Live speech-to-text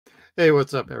Hey,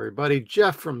 what's up, everybody?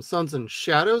 Jeff from Suns and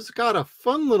Shadows. Got a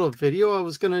fun little video I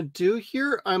was going to do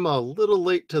here. I'm a little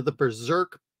late to the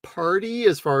Berserk party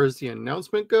as far as the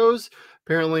announcement goes.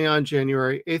 Apparently on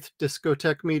January 8th,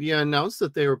 Discotek Media announced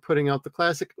that they were putting out the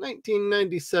classic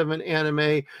 1997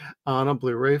 anime on a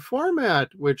Blu-ray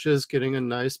format, which is getting a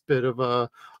nice bit of a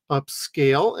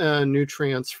upscale and new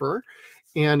transfer.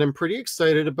 And I'm pretty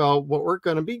excited about what we're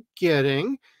going to be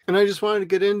getting. And I just wanted to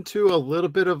get into a little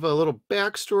bit of a little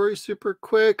backstory super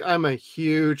quick. I'm a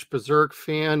huge Berserk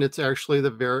fan. It's actually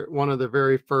one of the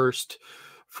very first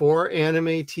 4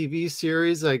 anime TV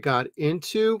series I got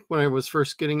into when I was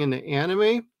first getting into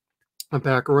anime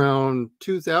back around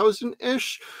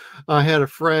 2000-ish. I had a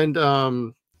friend,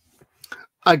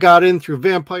 I got in through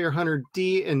Vampire Hunter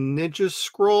D and Ninja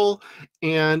Scroll,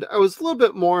 and I was a little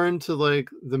bit more into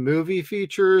like the movie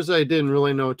features. I didn't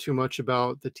really know too much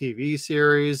about the TV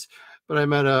series, but I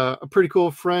met a pretty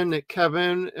cool friend,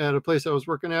 Kevin, at a place I was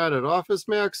working at Office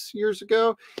Max years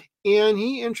ago, and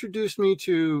he introduced me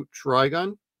to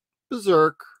Trigun,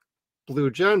 Berserk, Blue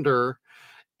Gender,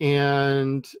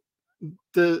 and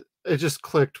it just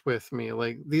clicked with me.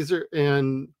 Like these are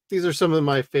some of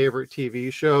my favorite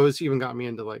TV shows. Even got me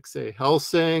into like say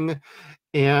Hellsing,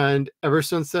 and ever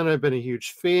since then I've been a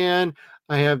huge fan.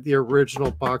 I have the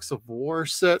original Box of War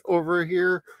set over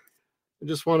here. I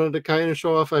just wanted to kind of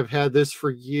show off. I've had this for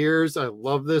years. I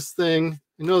love this thing.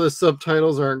 I know the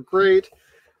subtitles aren't great,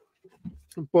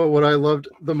 but what I loved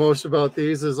the most about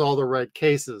these is all the red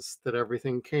cases that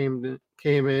everything came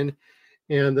in,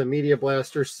 and the Media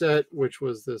Blaster set, which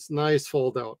was this nice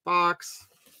fold-out box.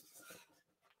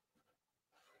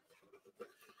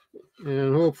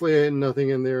 And hopefully nothing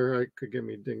in there could get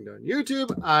me dinged on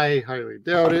YouTube. I highly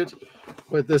doubt it.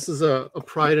 But this is a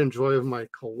pride and joy of my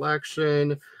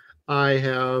collection. I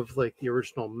have like the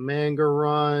original manga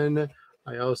run.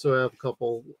 I also have a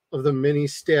couple of the mini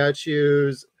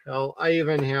statues. Hell, I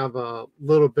even have a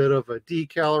little bit of a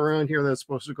decal around here that's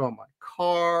supposed to go on my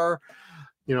car.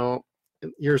 You know,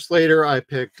 years later, I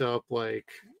picked up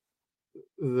like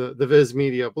the Viz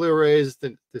Media Blu-rays,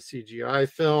 the CGI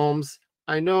films.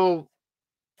 I know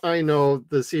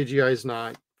the CGI is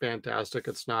not fantastic.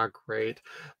 It's not great,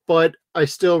 but I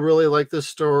still really like the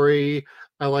story.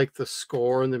 I like the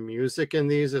score and the music in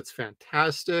these. It's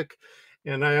fantastic.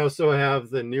 And I also have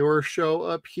the newer show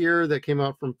up here that came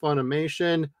out from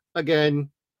Funimation. Again,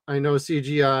 I know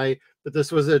CGI, but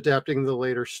this was adapting the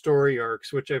later story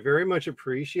arcs, which I very much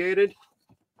appreciated.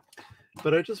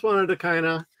 But I just wanted to kind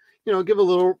of, give a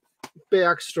little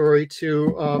backstory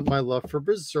to my love for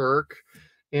Berserk.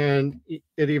 And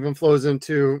it even flows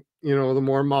into, the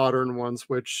more modern ones,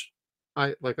 which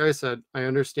like I said, I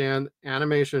understand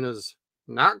animation is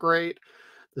not great.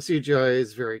 The CGI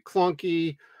is very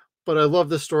clunky, but I love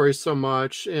the story so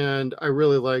much. And I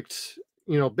really liked,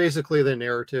 basically the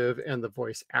narrative and the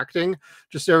voice acting,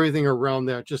 just everything around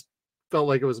that just felt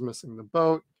like it was missing the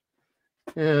boat.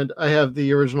 And I have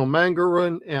the original manga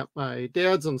run at my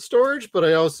dad's on storage, but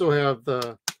I also have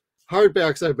the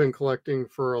hardbacks I've been collecting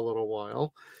for a little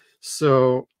while.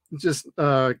 So just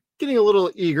getting a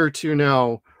little eager to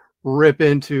now rip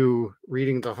into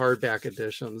reading the hardback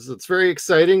editions. It's very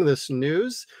exciting, this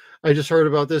news. I just heard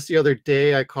about this the other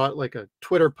day. I caught like a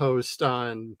Twitter post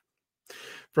from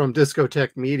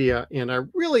Discotek Media, and I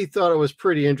really thought it was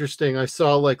pretty interesting. I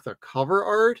saw like the cover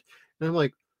art, and I'm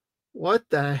like, what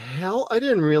the hell? I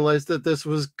didn't realize that this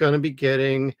was going to be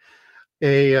getting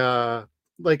a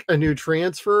like a new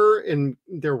transfer, and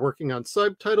they're working on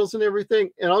subtitles and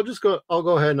everything. And I'll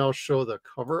go ahead and I'll show the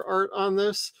cover art on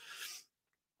this.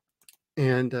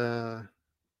 And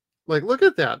like, look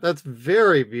at that. That's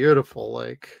very beautiful.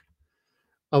 Like,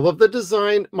 I love the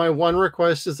design. My one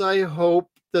request is I hope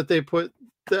that they put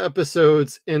the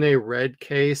episodes in a red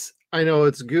case. I know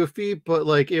it's goofy, but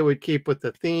like it would keep with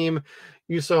the theme.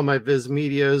 You saw my Viz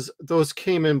Medias. Those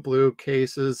came in blue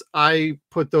cases. I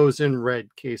put those in red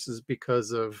cases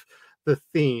because of the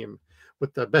theme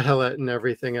with the Behelet and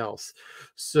everything else.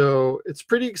 So it's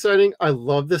pretty exciting. I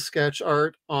love the sketch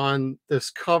art on this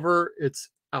cover. It's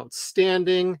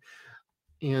outstanding.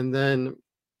 And then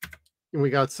we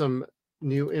got some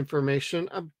new information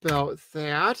about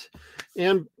that,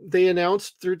 and they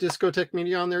announced through Discotek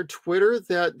Media on their Twitter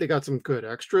that they got some good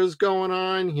extras going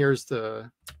on. Here's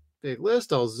the big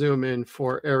list. I'll zoom in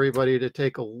for everybody to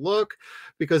take a look,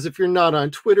 because if you're not on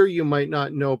Twitter, you might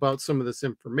not know about some of this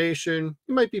information.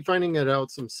 You might be finding it out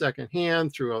some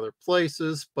secondhand through other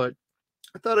places, but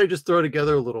I thought I'd just throw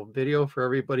together a little video for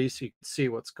everybody so you can see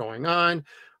what's going on.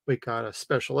 We got a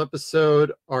special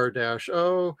episode,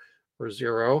 R-O or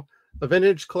 0, a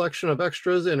vintage collection of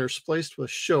extras interspliced with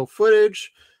show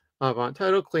footage. Avant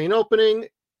title, clean opening.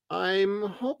 I'm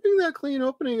hoping that clean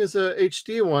opening is a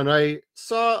HD one. I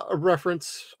saw a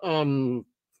reference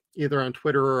either on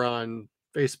Twitter or on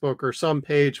Facebook or some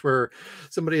page where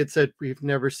somebody had said we've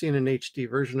never seen an HD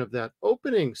version of that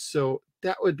opening. So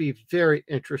that would be very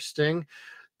interesting.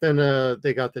 Then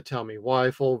they got the Tell Me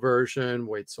Why full version,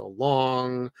 Wait So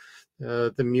Long,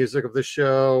 the music of the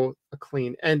show, a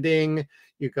clean ending.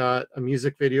 You got a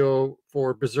music video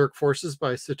for Berserk Forces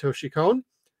by Satoshi Kon.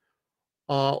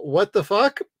 What the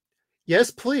fuck?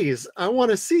 Yes, please. I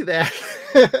want to see that.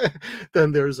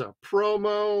 Then there's a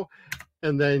promo,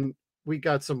 and then we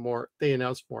got some more. They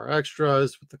announced more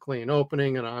extras with the clean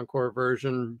opening and encore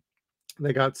version.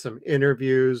 They got some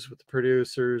interviews with the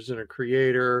producers and a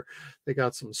creator. They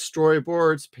got some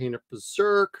storyboards, Paint Up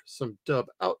Berserk, some dub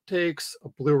outtakes, a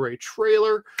Blu-ray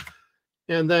trailer.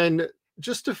 And then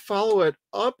just to follow it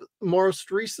up,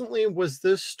 most recently was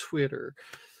this Twitter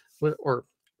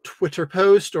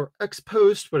post or X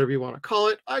post, whatever you want to call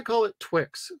it. I call it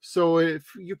Twix. So if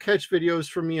you catch videos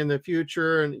from me in the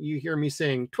future and you hear me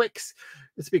saying Twix,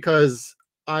 it's because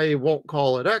I won't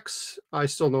call it X. I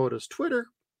still know it as Twitter.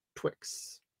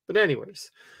 Twix. But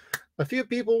anyways, a few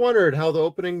people wondered how the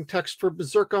opening text for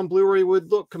Berserk on Blu-ray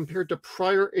would look compared to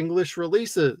prior English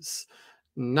releases.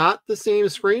 Not the same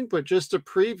screen, but just a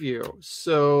preview.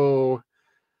 So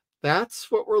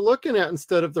that's what we're looking at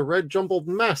instead of the red jumbled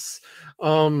mess,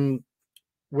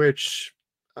 which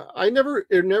it never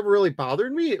really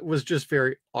bothered me. It was just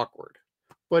very awkward.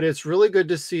 But it's really good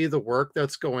to see the work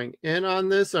that's going in on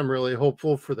this. I'm really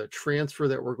hopeful for the transfer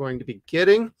that we're going to be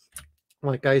getting.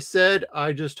 Like I said,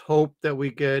 I just hope that we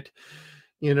get,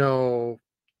 a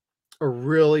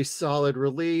really solid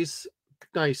release,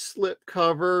 nice slip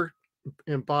cover,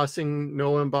 embossing,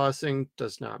 no embossing,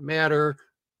 does not matter.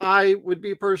 I would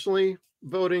be personally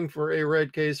voting for a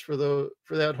red case for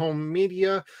that home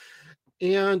media.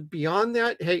 And beyond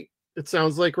that, hey, it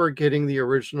sounds like we're getting the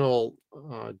original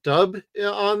dub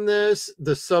on this.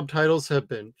 The subtitles have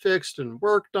been fixed and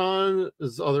worked on.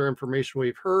 There's other information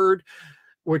we've heard,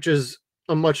 which is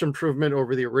a much improvement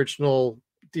over the original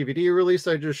DVD release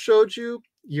I just showed you.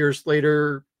 Years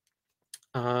later,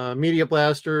 Media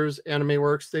Blasters, Anime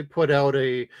Works, they put out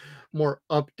a more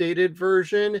updated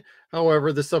version.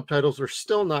 However, the subtitles are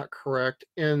still not correct.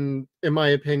 And in my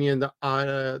opinion,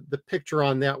 the picture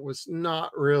on that was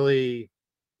not really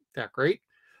that great.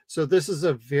 So this is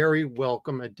a very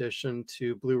welcome addition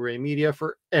to Blu-ray media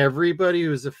for everybody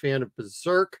who's a fan of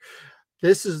Berserk.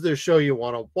 This is the show you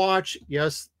want to watch.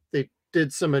 Yes, they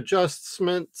did some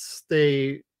adjustments.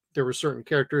 There were certain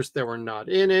characters that were not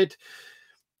in it.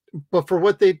 But for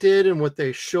what they did and what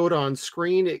they showed on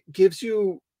screen, it gives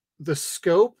you the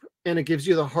scope and it gives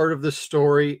you the heart of the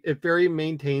story. It very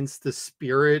maintains the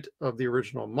spirit of the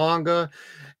original manga.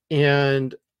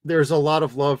 And there's a lot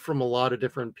of love from a lot of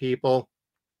different people.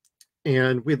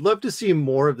 And we'd love to see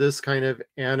more of this kind of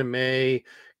anime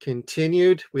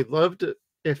continued. We'd love to,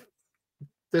 if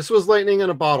this was lightning in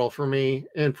a bottle for me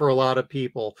and for a lot of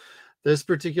people. This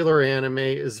particular anime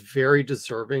is very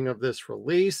deserving of this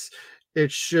release.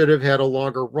 It should have had a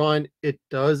longer run. It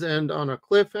does end on a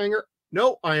cliffhanger.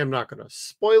 No, I am not going to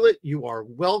spoil it. You are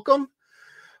welcome.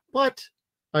 But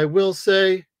I will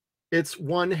say it's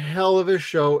one hell of a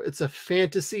show. It's a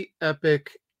fantasy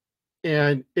epic,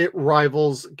 and it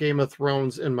rivals Game of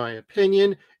Thrones, in my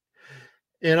opinion.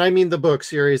 And I mean the book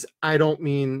series. I don't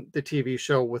mean the TV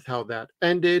show with how that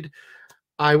ended.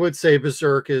 I would say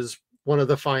Berserk is one of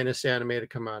the finest anime to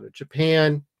come out of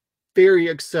Japan. Very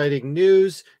exciting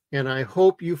news, and I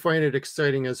hope you find it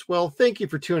exciting as well. Thank you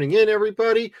for tuning in,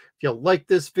 everybody. If you like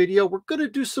this video, we're going to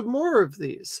do some more of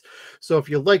these. So if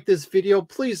you like this video,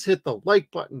 please hit the like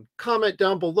button. Comment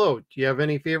down below. Do you have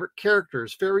any favorite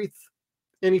characters?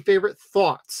 Any favorite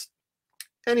thoughts?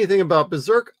 Anything about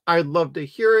Berserk? I'd love to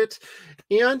hear it.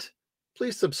 And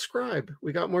please subscribe.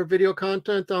 We got more video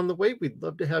content on the way. We'd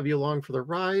love to have you along for the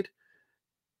ride.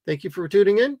 Thank you for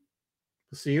tuning in.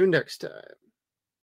 We'll see you next time.